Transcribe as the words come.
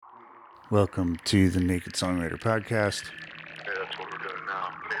Welcome to the Naked Songwriter Podcast. Yeah, that's what we're doing now.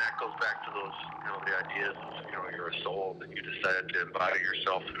 I mean, that goes back to those, the ideas of, you're a soul, that you decided to embody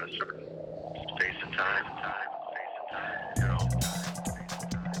yourself in a certain space and time,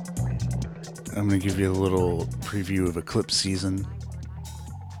 I'm going to give you a little preview of Eclipse season.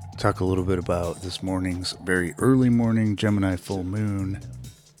 Talk a little bit about this morning's very early morning Gemini full moon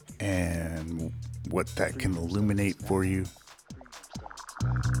and what that can illuminate for you.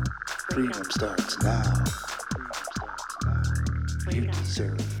 Freedom starts now. You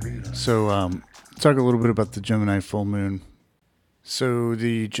deserve freedom. So, talk a little bit about the Gemini full moon. So,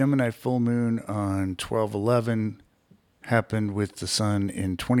 the Gemini full moon on 12/11 happened with the sun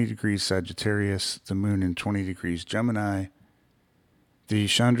in 20 degrees Sagittarius, the moon in 20 degrees Gemini. The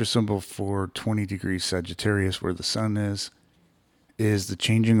Chandra symbol for 20 degrees Sagittarius, where the sun is the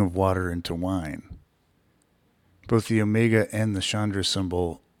changing of water into wine. Both the Omega and the Chandra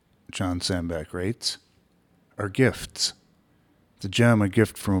symbol, John Sandbeck writes, are gifts. The gem, a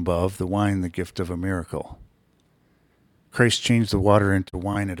gift from above, the wine, the gift of a miracle. Christ changed the water into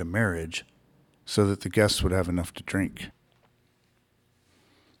wine at a marriage so that the guests would have enough to drink.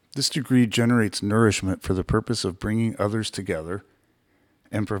 This degree generates nourishment for the purpose of bringing others together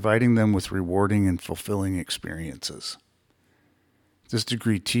and providing them with rewarding and fulfilling experiences. This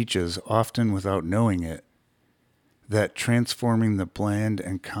degree teaches, often without knowing it, that transforming the bland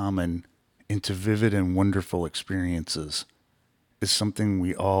and common into vivid and wonderful experiences is something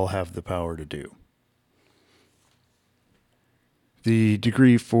we all have the power to do. The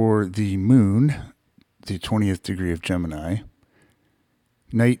degree for the moon, the 20th degree of Gemini,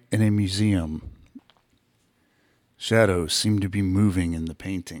 night in a museum. Shadows seem to be moving in the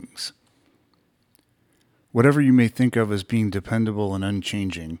paintings. Whatever you may think of as being dependable and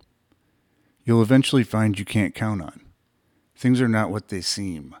unchanging, you'll eventually find you can't count on. Things are not what they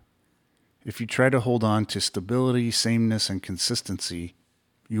seem. If you try to hold on to stability, sameness, and consistency,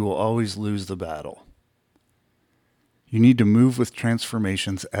 you will always lose the battle. You need to move with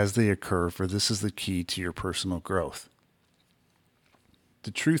transformations as they occur, for this is the key to your personal growth.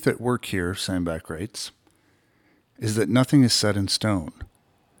 The truth at work here, Sandbeck writes, is that nothing is set in stone.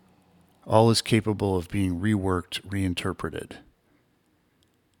 All is capable of being reworked, reinterpreted.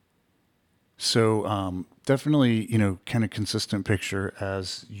 So definitely, kind of consistent picture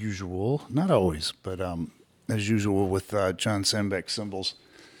as usual. Not always, but as usual with John Sandbeck symbols.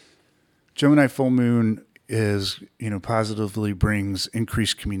 Gemini full moon is, positively brings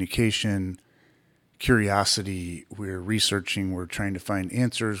increased communication, curiosity. We're researching, we're trying to find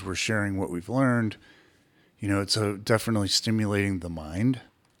answers, we're sharing what we've learned. It's definitely stimulating the mind.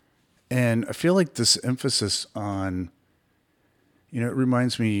 And I feel like this emphasis on, it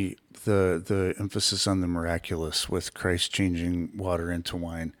reminds me the emphasis on the miraculous with Christ changing water into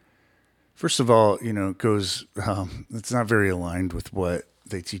wine. First of all, it goes, it's not very aligned with what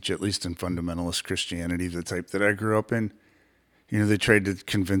they teach, at least in fundamentalist Christianity, the type that I grew up in. They tried to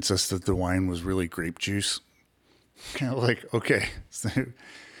convince us that the wine was really grape juice. Kind of like, okay, so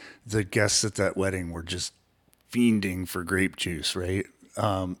the guests at that wedding were just fiending for grape juice, right?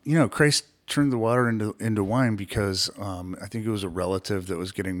 Christ turned the water into wine because I think it was a relative that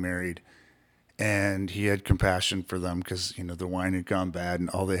was getting married, and he had compassion for them because the wine had gone bad and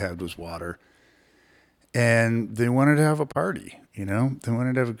all they had was water, and they wanted to have a party. They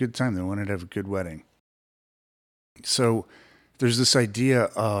wanted to have a good time. They wanted to have a good wedding. So there's this idea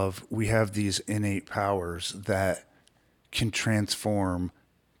of we have these innate powers that can transform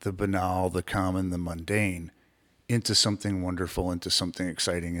the banal, the common, the mundane into something wonderful, into something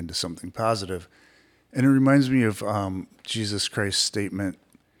exciting, into something positive. And it reminds me of Jesus Christ's statement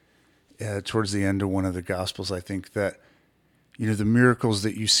towards the end of one of the Gospels, I think, that, the miracles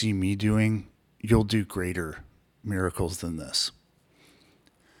that you see me doing, you'll do greater miracles than this.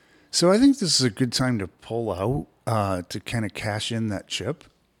 So I think this is a good time to pull out, to kind of cash in that chip.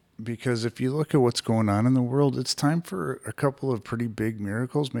 Because if you look at what's going on in the world, it's time for a couple of pretty big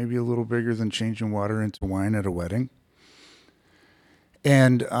miracles, maybe a little bigger than changing water into wine at a wedding.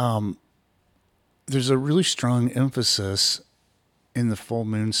 And there's a really strong emphasis in the full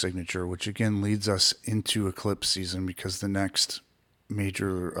moon signature, which again leads us into eclipse season, because the next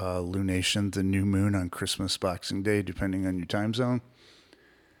major lunation, the new moon on Christmas, Boxing Day, depending on your time zone,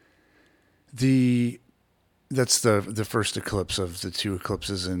 that's the first eclipse of the two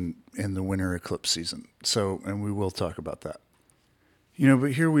eclipses in the winter eclipse season. So, and we will talk about that.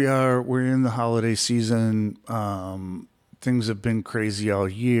 But here we are, we're in the holiday season. Things have been crazy all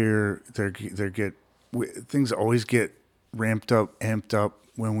year. Things always get amped up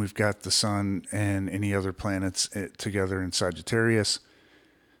when we've got the sun and any other planets together in Sagittarius.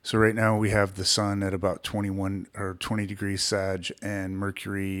 So right now we have the sun at about 21 or 20 degrees Sag and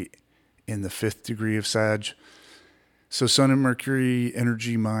Mercury in the fifth degree of Sag. So Sun and Mercury,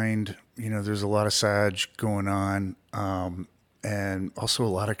 energy, mind, there's a lot of Sag going on, and also a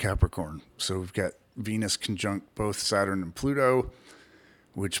lot of Capricorn. So we've got Venus conjunct both Saturn and Pluto,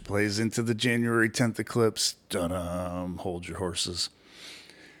 which plays into the January 10th eclipse. Dun hold your horses,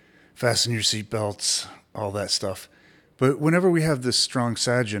 fasten your seatbelts, all that stuff. But whenever we have this strong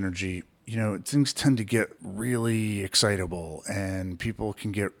Sag energy, things tend to get really excitable and people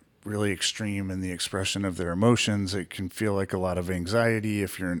can get really extreme in the expression of their emotions. It can feel like a lot of anxiety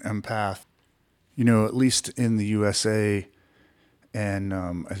if you're an empath. At least in the USA, and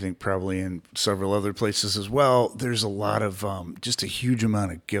I think probably in several other places as well, there's a lot of just a huge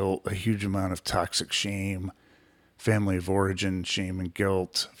amount of guilt, a huge amount of toxic shame, family of origin, shame and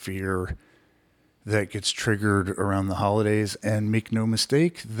guilt, fear that gets triggered around the holidays. And make no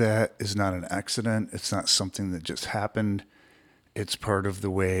mistake, that is not an accident. It's not something that just happened. It's part of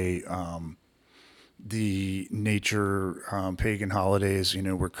the way the nature pagan holidays,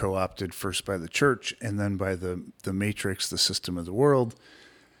 were co-opted first by the church and then by the matrix, the system of the world.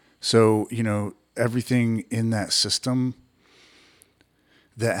 So, everything in that system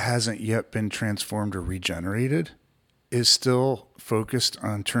that hasn't yet been transformed or regenerated is still focused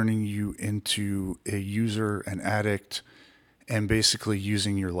on turning you into a user, an addict, and basically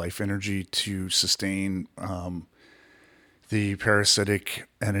using your life energy to sustain the parasitic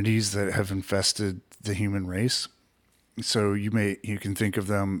entities that have infested the human race. So you can think of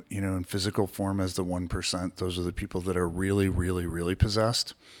them, in physical form as the 1%. Those are the people that are really, really, really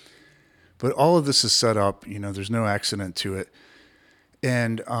possessed. But all of this is set up, there's no accident to it.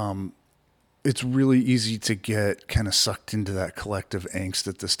 And it's really easy to get kind of sucked into that collective angst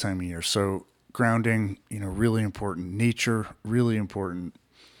at this time of year. So grounding, really important. Nature, really important.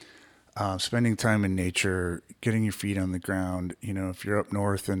 Spending time in nature, getting your feet on the ground. If you're up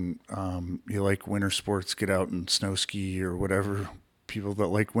north and you like winter sports, get out and snow ski or whatever people that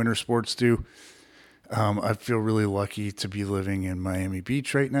like winter sports do. I feel really lucky to be living in Miami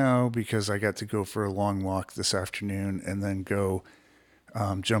Beach right now because I got to go for a long walk this afternoon and then go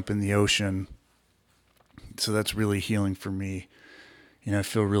jump in the ocean. So that's really healing for me. I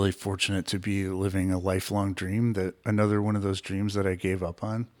feel really fortunate to be living a lifelong dream, that another one of those dreams that I gave up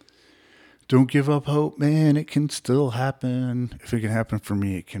on. Don't give up hope, man. It can still happen. If it can happen for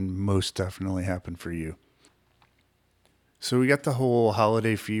me, it can most definitely happen for you. So we got the whole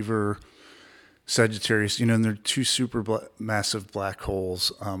holiday fever, Sagittarius, and they're two massive black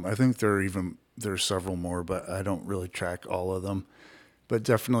holes. I think there are several more, but I don't really track all of them. But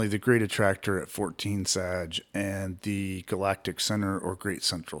definitely the Great Attractor at 14 Sag and the Galactic Center or Great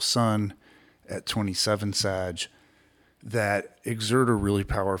Central Sun at 27 Sag that exert a really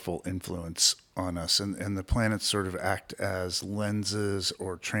powerful influence on us. And the planets sort of act as lenses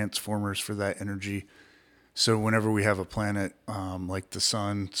or transformers for that energy. So whenever we have a planet like the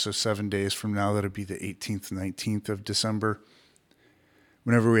sun, so 7 days from now, that'll be the 18th, 19th of December.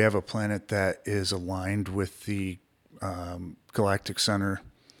 Whenever we have a planet that is aligned with the galactic center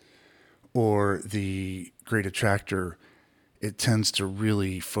or the great attractor, it tends to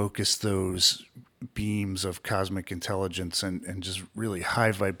really focus those beams of cosmic intelligence and just really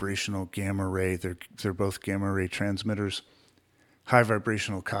high vibrational gamma ray. They're both gamma ray transmitters, high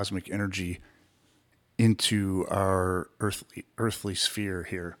vibrational cosmic energy into our earthly sphere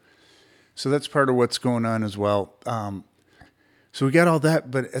here. So that's part of what's going on as well. So we got all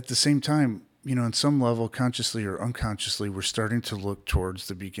that, but at the same time, in some level, consciously or unconsciously, we're starting to look towards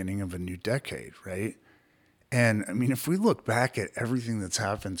the beginning of a new decade, right? And I mean, if we look back at everything that's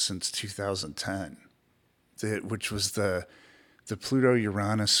happened since 2010, which was the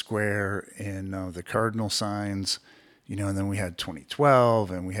Pluto-Uranus square in the cardinal signs, and then we had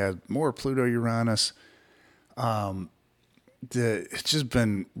 2012, and we had more Pluto-Uranus. It's just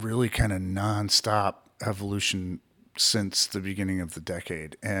been really kind of nonstop evolution since the beginning of the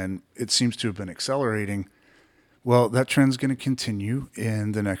decade, and it seems to have been accelerating. Well, that trend's going to continue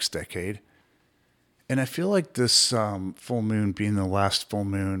in the next decade. And I feel like this full moon being the last full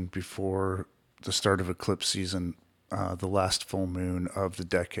moon before the start of eclipse season, the last full moon of the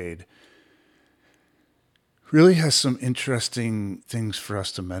decade, really has some interesting things for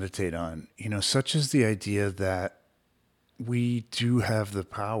us to meditate on, such as the idea that we do have the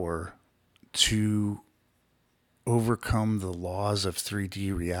power to overcome the laws of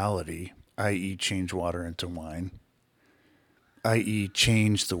 3D reality, i.e., change water into wine, i.e.,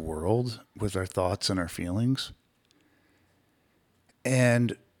 change the world with our thoughts and our feelings.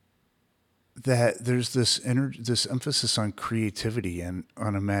 And that there's this emphasis on creativity and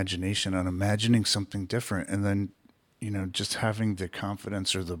on imagination, on imagining something different, and then just having the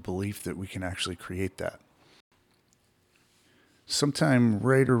confidence or the belief that we can actually create that. Sometime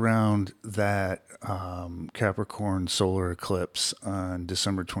right around that Capricorn solar eclipse on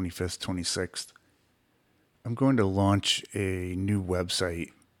December 25th, 26th, I'm going to launch a new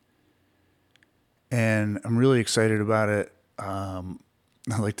website, and I'm really excited about it.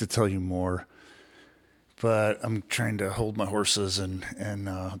 I'd like to tell you more, but I'm trying to hold my horses and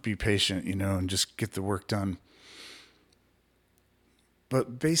be patient, and just get the work done.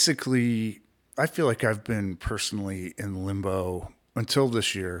 But basically, I feel like I've been personally in limbo until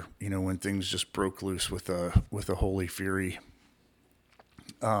this year, when things just broke loose with a holy fury.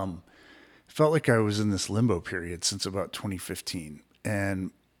 Felt like I was in this limbo period since about 2015,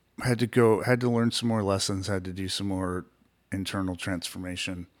 and had to learn some more lessons, had to do some more internal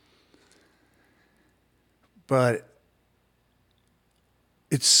transformation. But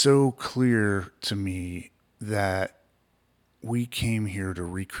it's so clear to me that we came here to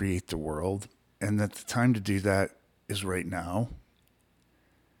recreate the world, and that the time to do that is right now.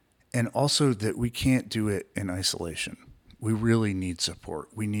 And also that we can't do it in isolation. We really need support.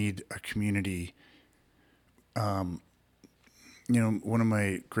 We need a community. One of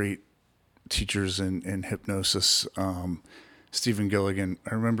my great teachers in hypnosis, Stephen Gilligan,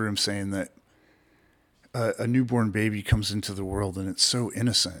 I remember him saying that a newborn baby comes into the world and it's so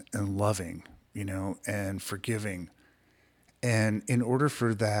innocent and loving, and forgiving. And in order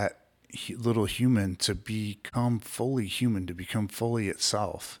for that little human to become fully human, to become fully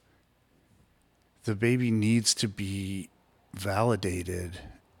itself, the baby needs to be validated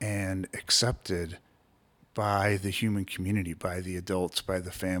and accepted by the human community, by the adults, by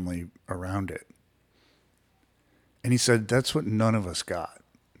the family around it. And he said, that's what none of us got.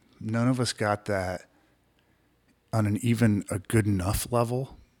 None of us got that on an even a good enough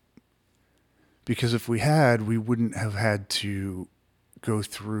level. Because if we had, we wouldn't have had to go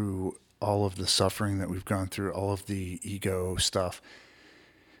through all of the suffering that we've gone through, all of the ego stuff.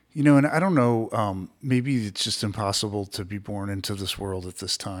 And I don't know, maybe it's just impossible to be born into this world at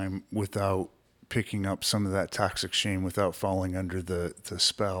this time without picking up some of that toxic shame, without falling under the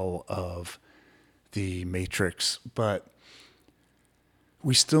spell of the matrix. But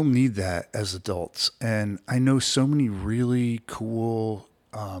we still need that as adults. And I know so many really cool,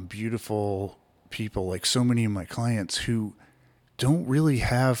 beautiful people, like so many of my clients who don't really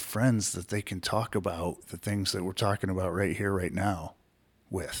have friends that they can talk about the things that we're talking about right here, right now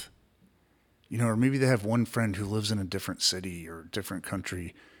with. Or maybe they have one friend who lives in a different city or different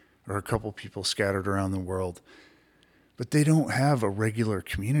country, or a couple people scattered around the world, but they don't have a regular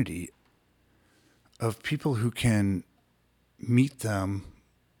community of people who can meet them,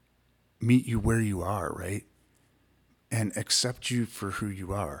 meet you where you are, right? And accept you for who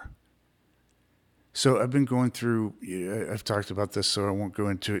you are. So I've been going through, I've talked about this, so I won't go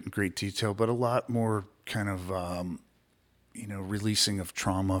into it in great detail, but a lot more kind of, releasing of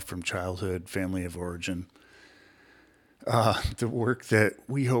trauma from childhood, family of origin. The work that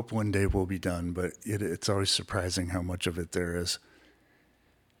we hope one day will be done, but it's always surprising how much of it there is.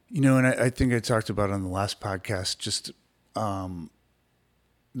 And I think I talked about on the last podcast, just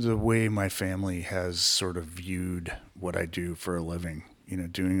the way my family has sort of viewed what I do for a living,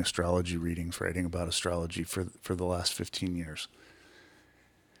 doing astrology readings, writing about astrology for the last 15 years.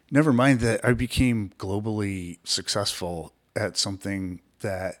 Never mind that I became globally successful at something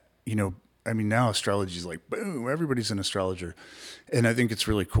that, now astrology is like, boom, everybody's an astrologer. And I think it's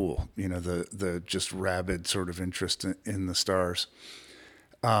really cool, the just rabid sort of interest in the stars.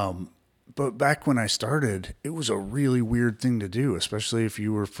 But back when I started, it was a really weird thing to do, especially if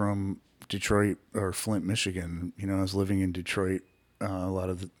you were from Detroit or Flint, Michigan. I was living in Detroit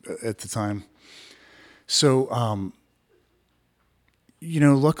at the time. So,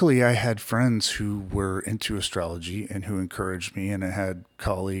 luckily I had friends who were into astrology and who encouraged me, and I had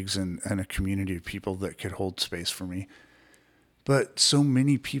colleagues and a community of people that could hold space for me. But so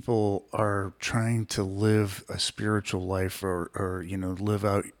many people are trying to live a spiritual life or live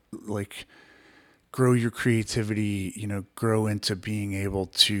out, like, grow your creativity, grow into being able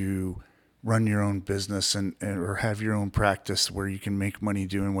to run your own business or have your own practice where you can make money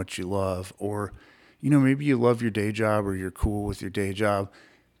doing what you love. Or, maybe you love your day job or you're cool with your day job,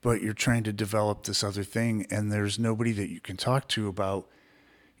 but you're trying to develop this other thing and there's nobody that you can talk to about,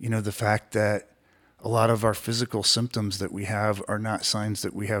 the fact that a lot of our physical symptoms that we have are not signs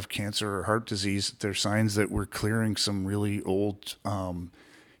that we have cancer or heart disease. They're signs that we're clearing some really old,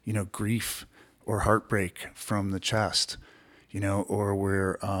 grief or heartbreak from the chest, or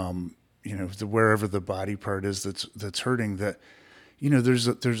we're wherever the body part is that's hurting, that there's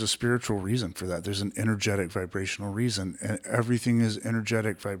a spiritual reason for that. There's an energetic vibrational reason, and everything is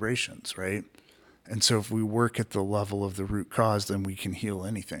energetic vibrations, right? And so if we work at the level of the root cause, then we can heal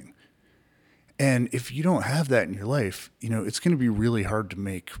anything. And if you don't have that in your life, it's going to be really hard to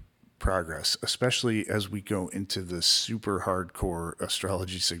make progress, especially as we go into the super hardcore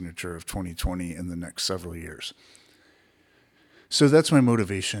astrology signature of 2020 in the next several years. So that's my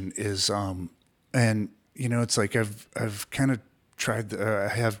motivation is, and it's like I've kind of tried, I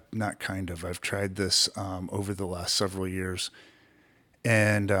have not kind of, I've tried this, over the last several years.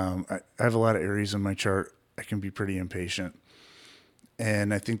 And, I have a lot of areas in my chart. I can be pretty impatient.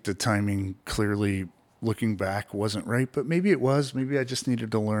 And I think the timing, clearly looking back, wasn't right, but maybe it was. Maybe I just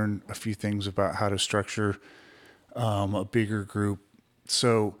needed to learn a few things about how to structure, a bigger group.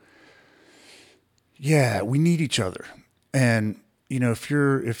 So yeah, we need each other. And if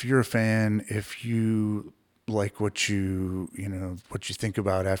you're a fan, if you like what you think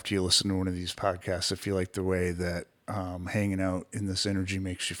about after you listen to one of these podcasts, if you like the way that, hanging out in this energy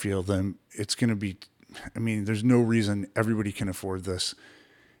makes you feel, then it's going to be, I mean, there's no reason everybody can afford this.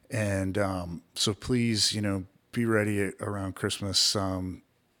 And, so please, be ready around Christmas,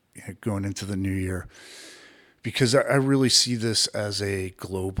 going into the new year, because I really see this as a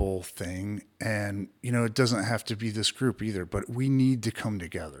global thing. And, it doesn't have to be this group either, but we need to come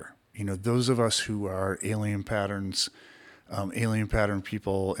together. Those of us who are alien pattern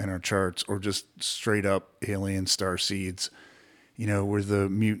people in our charts, or just straight up alien star seeds, we're the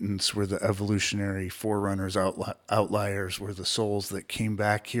mutants, we're the evolutionary forerunners, outliers, we're the souls that came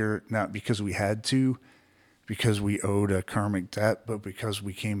back here, not because we had to, because we owed a karmic debt, but because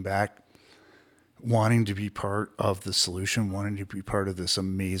we came back wanting to be part of the solution, wanting to be part of this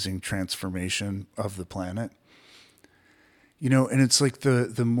amazing transformation of the planet. And it's like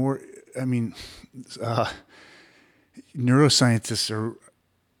the more, I mean, neuroscientists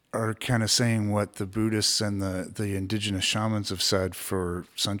are kind of saying what the Buddhists and the indigenous shamans have said for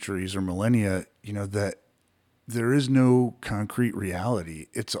centuries or millennia, that there is no concrete reality.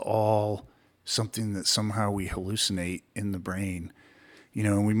 It's all something that somehow we hallucinate in the brain,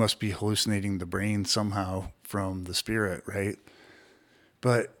 and we must be hallucinating the brain somehow from the spirit, right?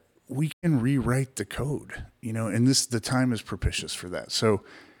 But we can rewrite the code, and the time is propitious for that. So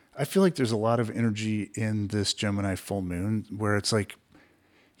I feel like there's a lot of energy in this Gemini full moon where it's like,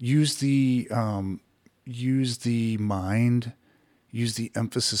 use the mind, use the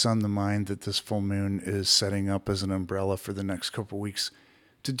emphasis on the mind that this full moon is setting up as an umbrella for the next couple of weeks,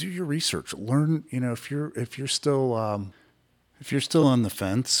 to do your research. Learn, if you're still on the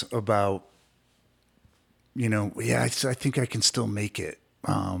fence about, yeah, I think I can still make it,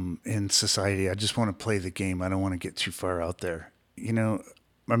 in society. I just want to play the game. I don't want to get too far out there.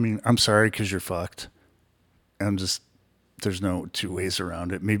 I mean, I'm sorry, because you're fucked. I'm just, there's no two ways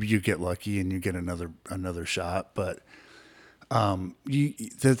around it. Maybe you get lucky and you get another shot, but,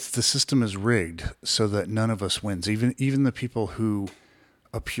 that's, the system is rigged so that none of us wins. Even the people who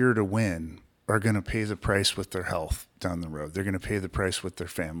appear to win are going to pay the price with their health down the road. They're going to pay the price with their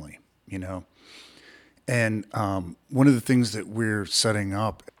family, And, one of the things that we're setting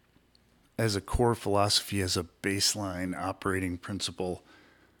up as a core philosophy, as a baseline operating principle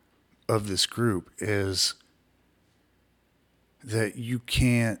of this group, is that you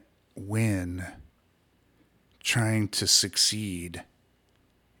can't win trying to succeed,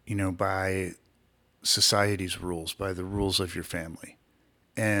 by society's rules, by the rules of your family.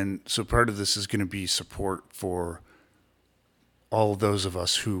 And so part of this is going to be support for all of those of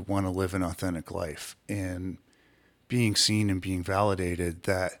us who want to live an authentic life, and being seen and being validated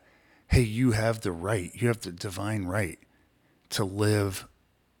that, hey, you have the divine right to live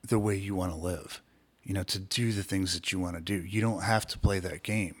the way you want to live, to do the things that you want to do. You don't have to play that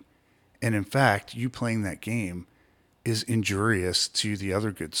game. And in fact, you playing that game is injurious to the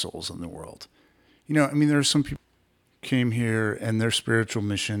other good souls in the world. I mean, there are some people who came here and their spiritual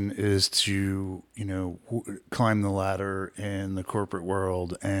mission is to, climb the ladder in the corporate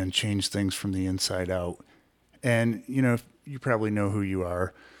world and change things from the inside out. And, you probably know who you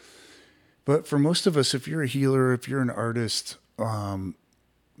are. But for most of us, if you're a healer, if you're an artist,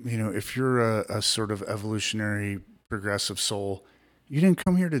 if you're a sort of evolutionary progressive soul, you didn't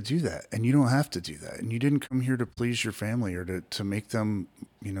come here to do that, and you don't have to do that. And you didn't come here to please your family or to make them,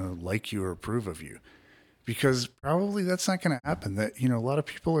 like you or approve of you, because probably that's not going to happen. That, a lot of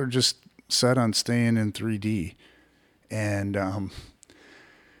people are just set on staying in 3D, and,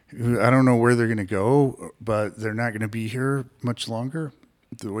 I don't know where they're going to go, but they're not going to be here much longer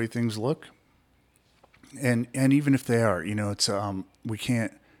the way things look. And even if they are, it's, we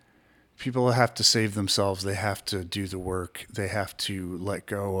can't people have to save themselves. They have to do the work. They have to let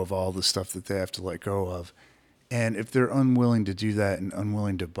go of all the stuff that they have to let go of. And if they're unwilling to do that and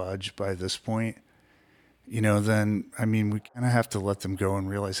unwilling to budge by this point, then I mean, we kind of have to let them go and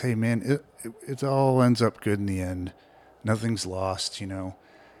realize, hey, man, it all ends up good in the end. Nothing's lost.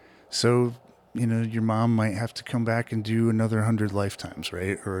 So, your mom might have to come back and do another 100 lifetimes,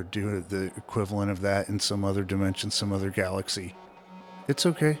 right? Or do the equivalent of that in some other dimension, some other galaxy. It's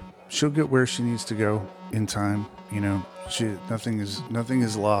okay. She'll get where she needs to go in time. Nothing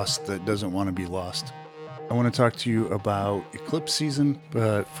is lost that doesn't want to be lost. I want to talk to you about Eclipse season,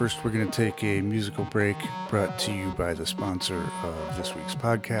 but first we're going to take a musical break brought to you by the sponsor of this week's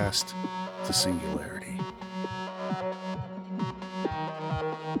podcast, The Singularity.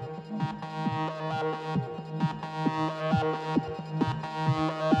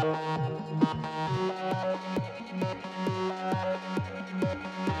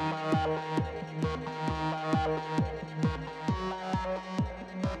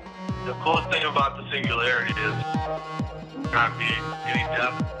 The coolest thing about the singularity is not be any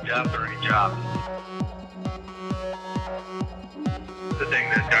death or any job. The thing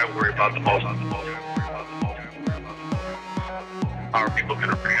that I worry about the most. How are people going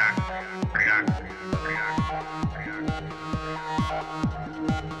to react?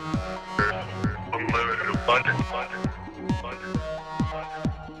 There's unlimited abundance.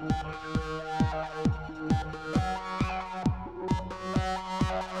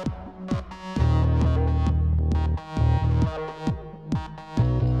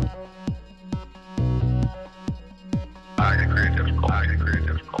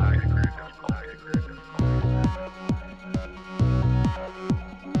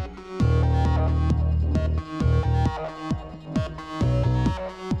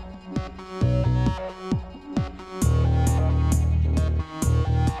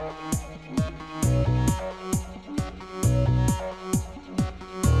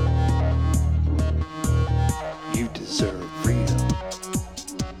 You deserve freedom.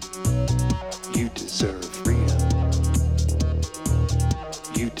 You deserve freedom.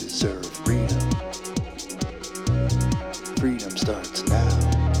 You deserve freedom. Freedom starts now.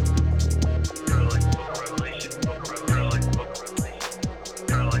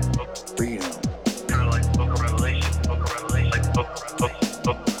 Freedom.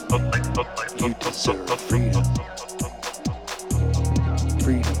 You deserve freedom.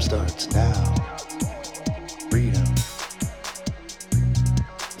 Freedom starts now. Freedom.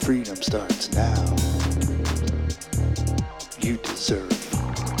 Freedom starts now. You deserve.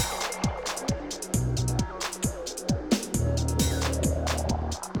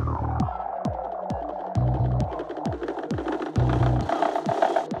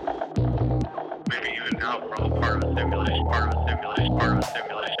 Maybe even now we're all part of a simulation, part of a simulation, part of a simulation,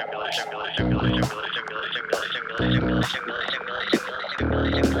 simulation.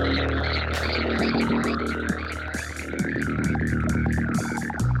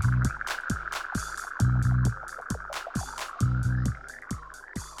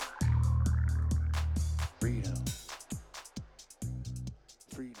 Freedom.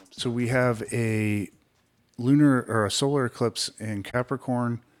 So we have a lunar or a solar eclipse in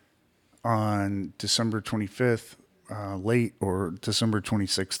Capricorn on December 25th, late, or December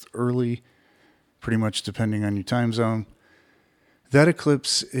 26th, early, pretty much depending on your time zone. That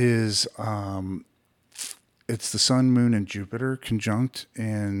eclipse is, it's the sun, moon, and Jupiter conjunct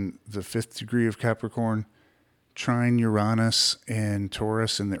in the 5th degree of Capricorn, trine Uranus and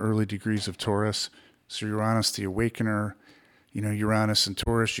Taurus in the early degrees of Taurus. So Uranus, the awakener, Uranus and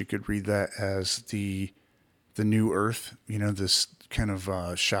Taurus, you could read that as the new Earth, this kind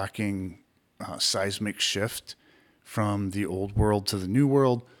of shocking seismic shift from the old world to the new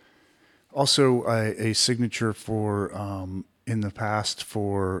world. Also, a signature for in the past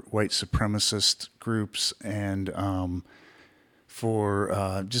for white supremacist groups and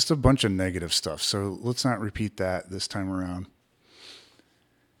for just a bunch of negative stuff. So let's not repeat that this time around.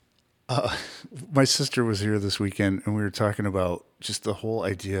 My sister was here this weekend, and we were talking about just the whole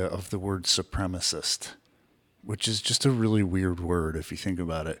idea of the word supremacist, which is just a really weird word if you think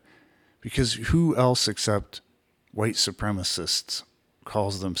about it. Because who else except white supremacists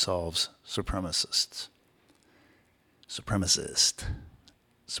calls themselves supremacists? Supremacist.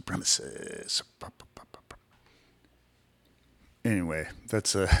 Anyway,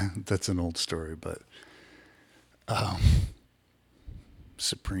 that's an old story, but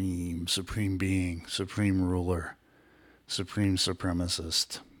supreme being, supreme ruler, supreme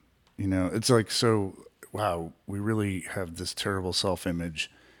supremacist. It's like, so, wow, we really have this terrible self-image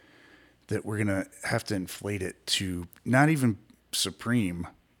that we're going to have to inflate it to not even supreme,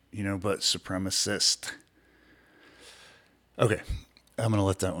 but supremacist. Okay, I'm going to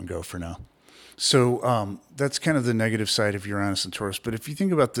let that one go for now. So that's kind of the negative side of Uranus and Taurus. But if you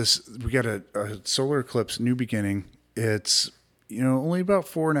think about this, we got a solar eclipse, new beginning. It's only about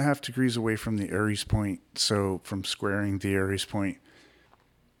 4.5 degrees away from the Aries point, so from squaring the Aries point.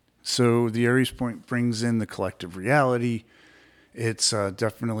 So the Aries point brings in the collective reality. It's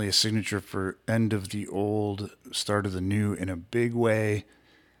definitely a signature for end of the old, start of the new in a big way.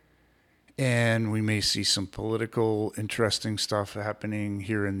 And we may see some political, interesting stuff happening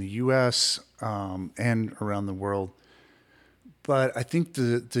here in the U.S. And around the world. But I think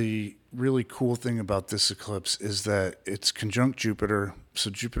the really cool thing about this eclipse is that it's conjunct Jupiter. So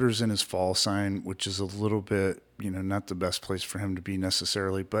Jupiter's in his fall sign, which is a little bit, not the best place for him to be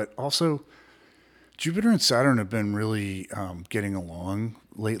necessarily. But also, Jupiter and Saturn have been really getting along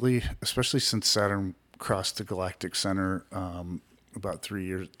lately, especially since Saturn crossed the galactic center about 3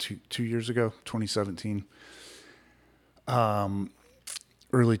 years, 2 years ago, 2017,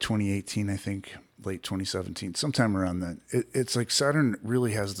 early 2018, I think, late 2017, sometime around then. It's like Saturn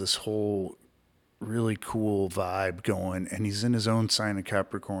really has this whole really cool vibe going, and he's in his own sign of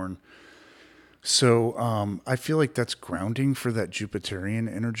Capricorn. So I feel like that's grounding for that Jupiterian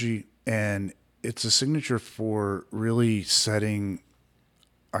energy, and it's a signature for really setting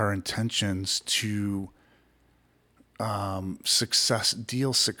our intentions to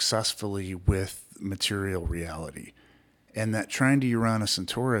deal successfully with material reality. And that trine to Uranus and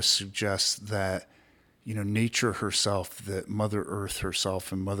Taurus suggests that, nature herself, that Mother Earth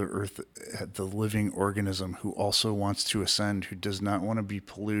herself, and Mother Earth, the living organism who also wants to ascend, who does not want to be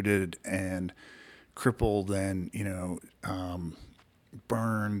polluted and crippled and,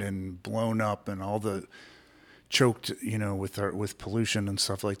 burned and blown up and all the choked, with pollution and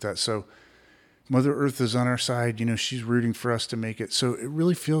stuff like that. So Mother Earth is on our side. She's rooting for us to make it. So it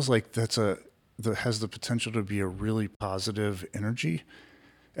really feels like that has the potential to be a really positive energy.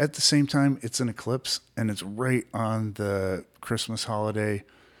 At the same time, it's an eclipse, and it's right on the Christmas holiday.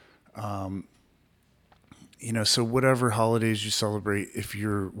 So whatever holidays you celebrate, if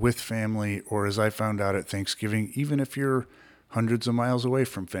you're with family, or as I found out at Thanksgiving, even if you're hundreds of miles away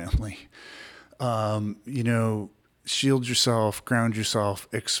from family, you know, shield yourself, ground yourself,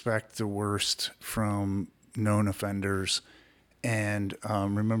 expect the worst from known offenders, and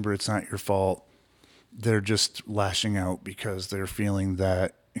remember it's not your fault. They're just lashing out because they're feeling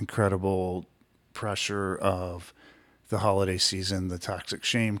that incredible pressure of the holiday season, the toxic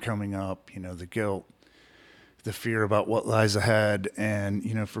shame coming up, the guilt, the fear about what lies ahead.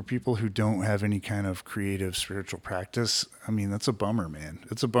 And, for people who don't have any kind of creative spiritual practice, I mean, that's a bummer, man.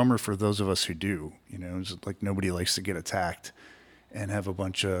 It's a bummer for those of us who do. It's like nobody likes to get attacked and have a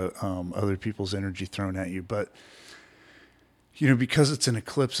bunch of other people's energy thrown at you. But, because it's an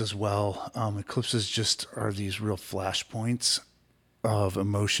eclipse as well, eclipses just are these real flashpoints of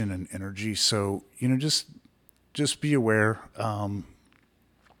emotion and energy. So, just be aware.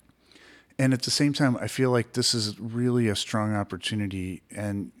 And at the same time, I feel like this is really a strong opportunity,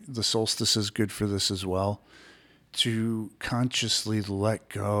 and the solstice is good for this as well, to consciously let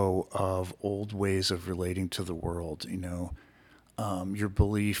go of old ways of relating to the world. Your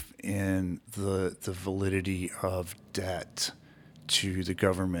belief in the validity of debt to the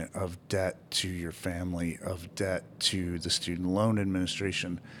government, of debt to your family, of debt to the student loan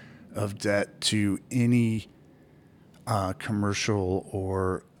administration, of debt to any commercial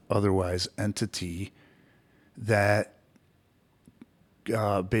or otherwise entity that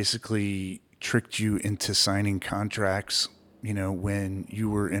basically tricked you into signing contracts, when you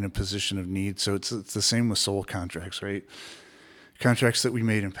were in a position of need. So it's the same with soul contracts, right? Contracts that we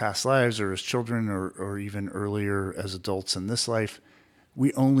made in past lives or as children or even earlier as adults in this life.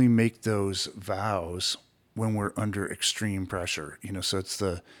 We only make those vows when we're under extreme pressure, so it's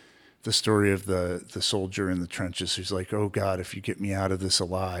the story of the soldier in the trenches who's like, oh God, if you get me out of this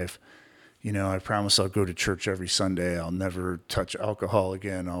alive, I promise I'll go to church every Sunday. I'll never touch alcohol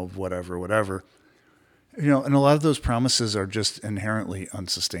again. I'll whatever. And a lot of those promises are just inherently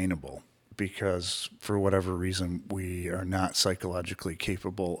unsustainable because for whatever reason, we are not psychologically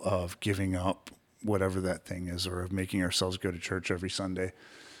capable of giving up whatever that thing is or of making ourselves go to church every Sunday.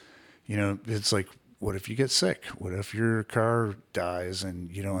 It's like, what if you get sick? What if your car dies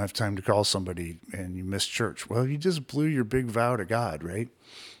and you don't have time to call somebody and you miss church? Well, you just blew your big vow to God, right?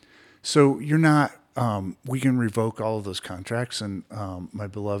 So you're not, we can revoke all of those contracts. And my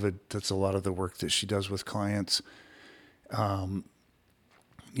beloved, that's a lot of the work that she does with clients. And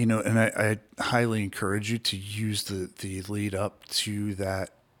I highly encourage you to use the lead up to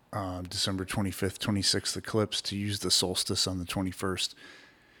that December 25th, 26th eclipse, to use the solstice on the 21st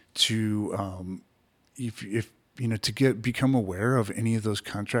to if to get become aware of any of those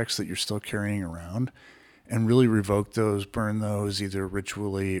contracts that you're still carrying around and really revoke those, burn those either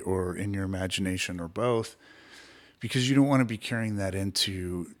ritually or in your imagination or both, because you don't want to be carrying that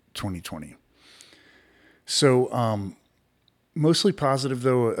into 2020. So, mostly positive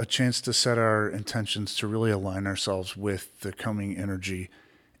though, a chance to set our intentions to really align ourselves with the coming energy.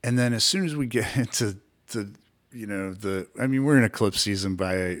 And then as soon as we get into the, I mean, we're in eclipse season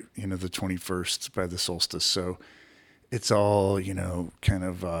by, the 21st by the solstice. So it's all, kind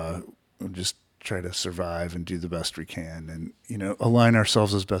of, we'll just try to survive and do the best we can and, align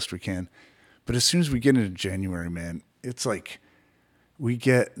ourselves as best we can. But as soon as we get into January, man, it's like we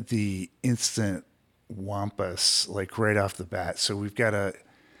get the instant wampus like right off the bat. So we've got a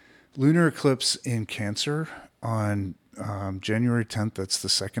lunar eclipse in Cancer on January 10th. That's the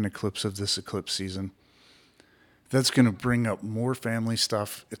second eclipse of this eclipse season. That's going to bring up more family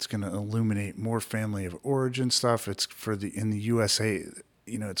stuff. It's going to illuminate more family of origin stuff. It's for the in the USA,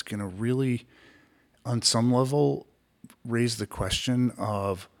 it's going to really, on some level, raise the question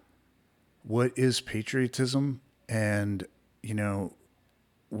of what is patriotism and,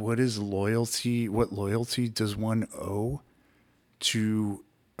 what is loyalty? What loyalty does one owe to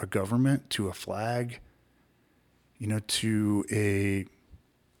a government, to a flag, to a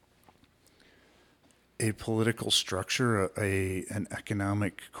political structure, an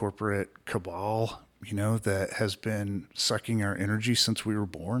economic corporate cabal, that has been sucking our energy since we were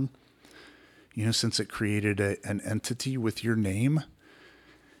born, since it created an entity with your name.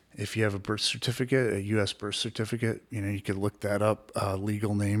 If you have a birth certificate, a U.S. birth certificate, you could look that up,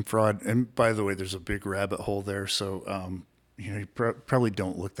 legal name fraud. And by the way, there's a big rabbit hole there. So, you probably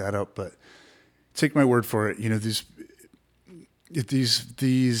don't look that up, but take my word for it.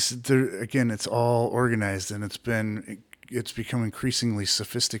 Again, it's all organized and it's become increasingly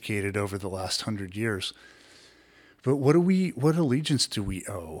sophisticated over the last 100 years. But what allegiance do we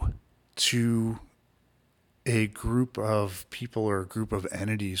owe to a group of people or a group of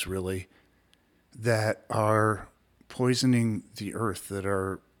entities really that are poisoning the earth, that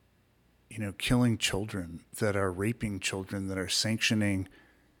are, killing children, that are raping children, that are sanctioning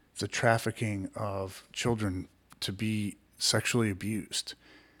the trafficking of children to be sexually abused,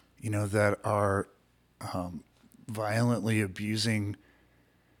 that are violently abusing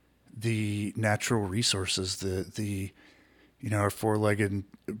the natural resources, our four-legged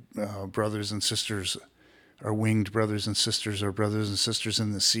brothers and sisters, our winged brothers and sisters, our brothers and sisters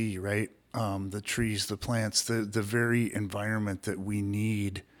in the sea, right? The trees, the plants, the very environment that we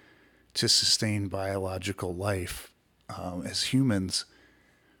need to sustain biological life as humans.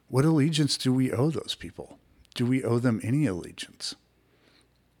 What allegiance do we owe those people? Do we owe them any allegiance?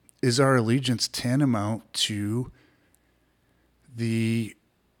 Is our allegiance tantamount to the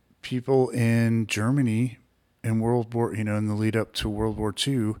people in Germany in in the lead up to World War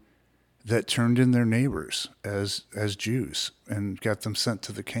II that turned in their neighbors as Jews and got them sent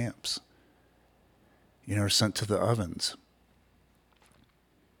to the camps, or sent to the ovens?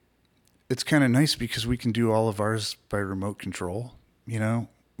 It's kind of nice because we can do all of ours by remote control.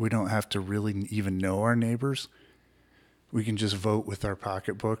 We don't have to really even know our neighbors. We can just vote with our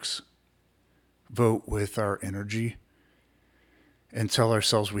pocketbooks, vote with our energy, and tell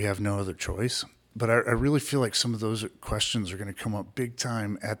ourselves we have no other choice. But I really feel like some of those questions are going to come up big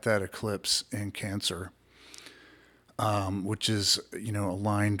time at that eclipse in Cancer, which is,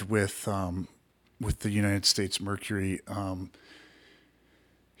 aligned with the United States Mercury.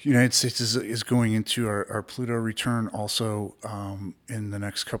 United States is going into our Pluto return also in the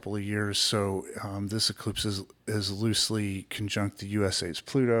next couple of years. So this eclipse is loosely conjunct the USA's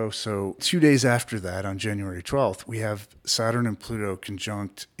Pluto. So 2 days after that, on January 12th, we have Saturn and Pluto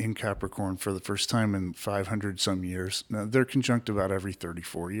conjunct in Capricorn for the first time in 500 some years. Now, they're conjunct about every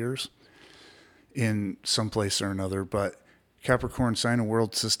 34 years in some place or another. But Capricorn, sign of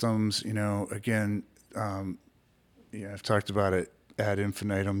world systems, again, I've talked about it ad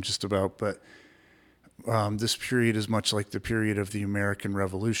infinitum just about, but this period is much like the period of the American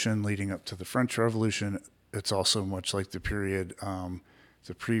Revolution leading up to the French Revolution. It's also much like the period,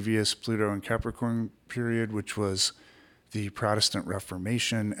 the previous Pluto and Capricorn period, which was the Protestant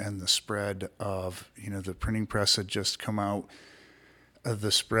Reformation and the spread of, the printing press had just come out,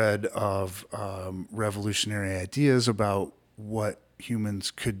 the spread of revolutionary ideas about what humans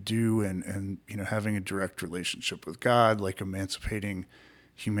could do and having a direct relationship with God, like emancipating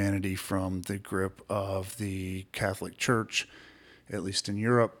humanity from the grip of the Catholic Church, at least in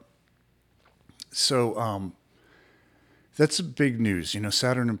Europe. So that's big news.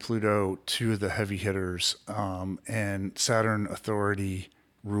 Saturn and Pluto, two of the heavy hitters, and Saturn authority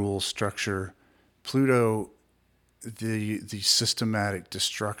rule, structure. Pluto, the systematic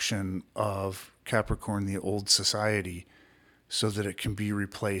destruction of Capricorn, the old society, so that it can be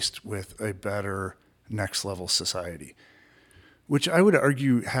replaced with a better next level society, which I would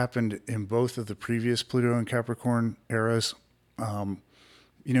argue happened in both of the previous Pluto and Capricorn eras.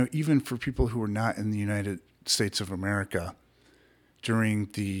 Even for people who were not in the United States of America during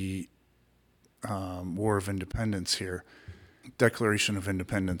the War of Independence here, Declaration of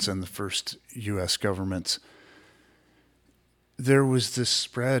Independence and the first U.S. governments, there was this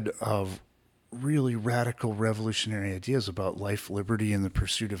spread of really radical revolutionary ideas about life, liberty, and the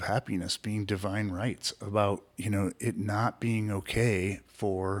pursuit of happiness being divine rights, about, it not being okay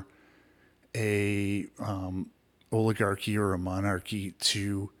for a oligarchy or a monarchy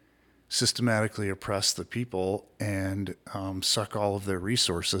to systematically oppress the people and suck all of their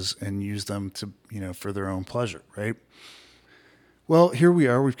resources and use them to, for their own pleasure, right? Well, here we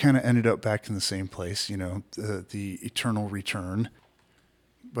are. We've kind of ended up back in the same place, the eternal return.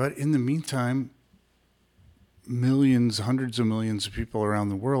 But in the meantime, millions, hundreds of millions of people around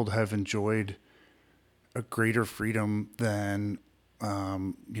the world have enjoyed a greater freedom than,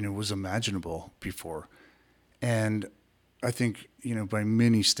 was imaginable before. And I think, by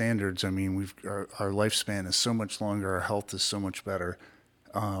many standards, our lifespan is so much longer, our health is so much better,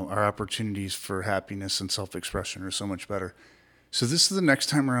 our opportunities for happiness and self-expression are so much better. So this is the next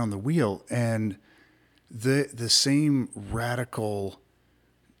time around the wheel, and the same radical,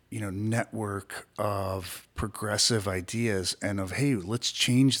 network of progressive ideas and of, hey, let's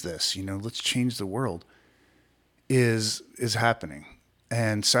change this, let's change the world, is happening.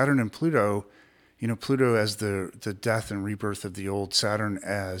 And Saturn and Pluto, Pluto as the death and rebirth of the old, Saturn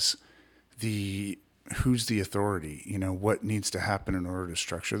as who's the authority, what needs to happen in order to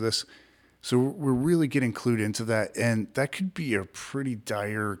structure this. So we're really getting clued into that, and that could be a pretty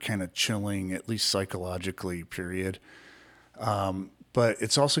dire, kind of chilling, at least psychologically, period. But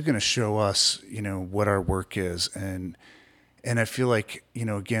it's also going to show us, what our work is, and I feel like,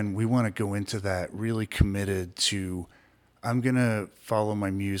 again, we want to go into that really committed to, I'm going to follow my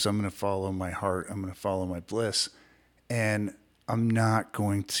muse, I'm going to follow my heart, I'm going to follow my bliss, and I'm not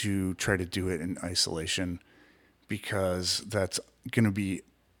going to try to do it in isolation, because it's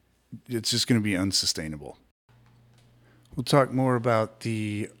just going to be unsustainable. We'll talk more about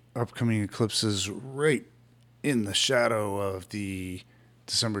the upcoming eclipses right in the shadow of the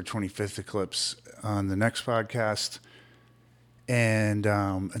December 25th eclipse on the next podcast. And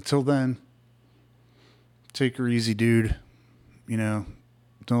until then, take her easy, dude. Don't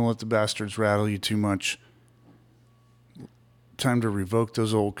let the bastards rattle you too much. Time to revoke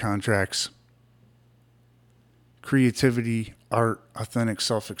those old contracts. Creativity, art, authentic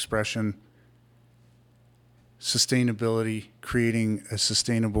self-expression, sustainability, creating a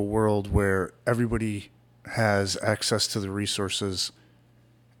sustainable world where everybody has access to the resources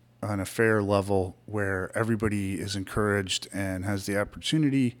on a fair level, where everybody is encouraged and has the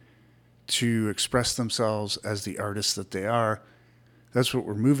opportunity to express themselves as the artists that they are. That's what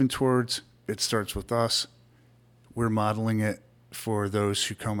we're moving towards. It starts with us. We're modeling it for those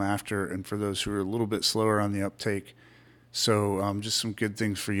who come after and for those who are a little bit slower on the uptake. So just some good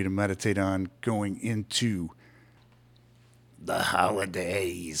things for you to meditate on going into the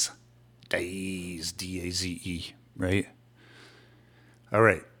holidays. Days, D-A-Z-E, right? All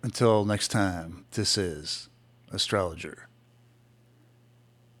right, until next time, this is Astrologer,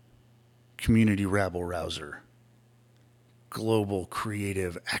 community rabble-rouser, global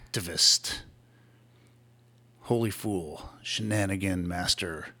creative activist, holy fool, shenanigan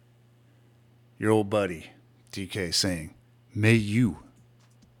master, your old buddy, DK, saying, may you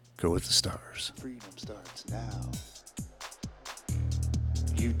go with the stars. Freedom starts now.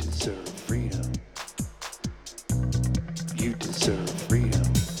 You deserve freedom. You deserve freedom.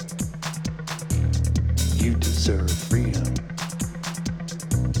 You deserve freedom.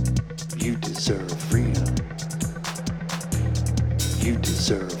 You deserve freedom. You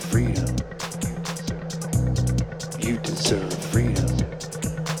deserve freedom. You deserve freedom.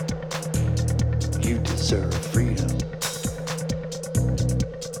 You deserve freedom.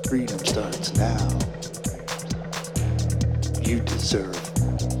 Freedom starts now. You deserve.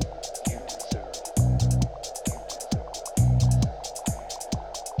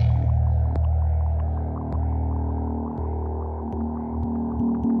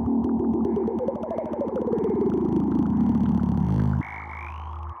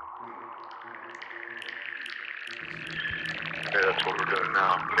 That's what we're doing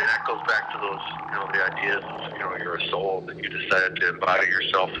now. I mean, that goes back to those, the ideas of, you're a soul, that you decided to embody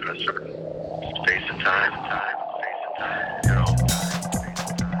yourself in a certain space and time,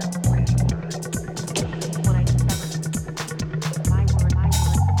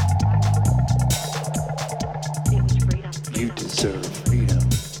 deserve freedom.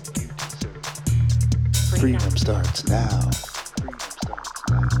 Freedom starts now.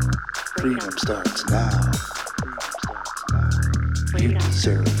 Freedom starts now. You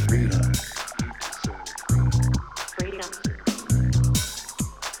deserve freedom. Freedom.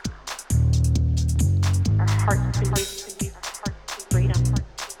 Our hearts believe freedom.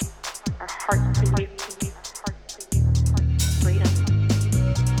 Our hearts believe freedom.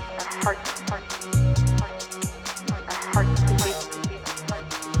 Our hearts believe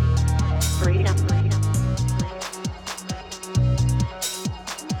freedom.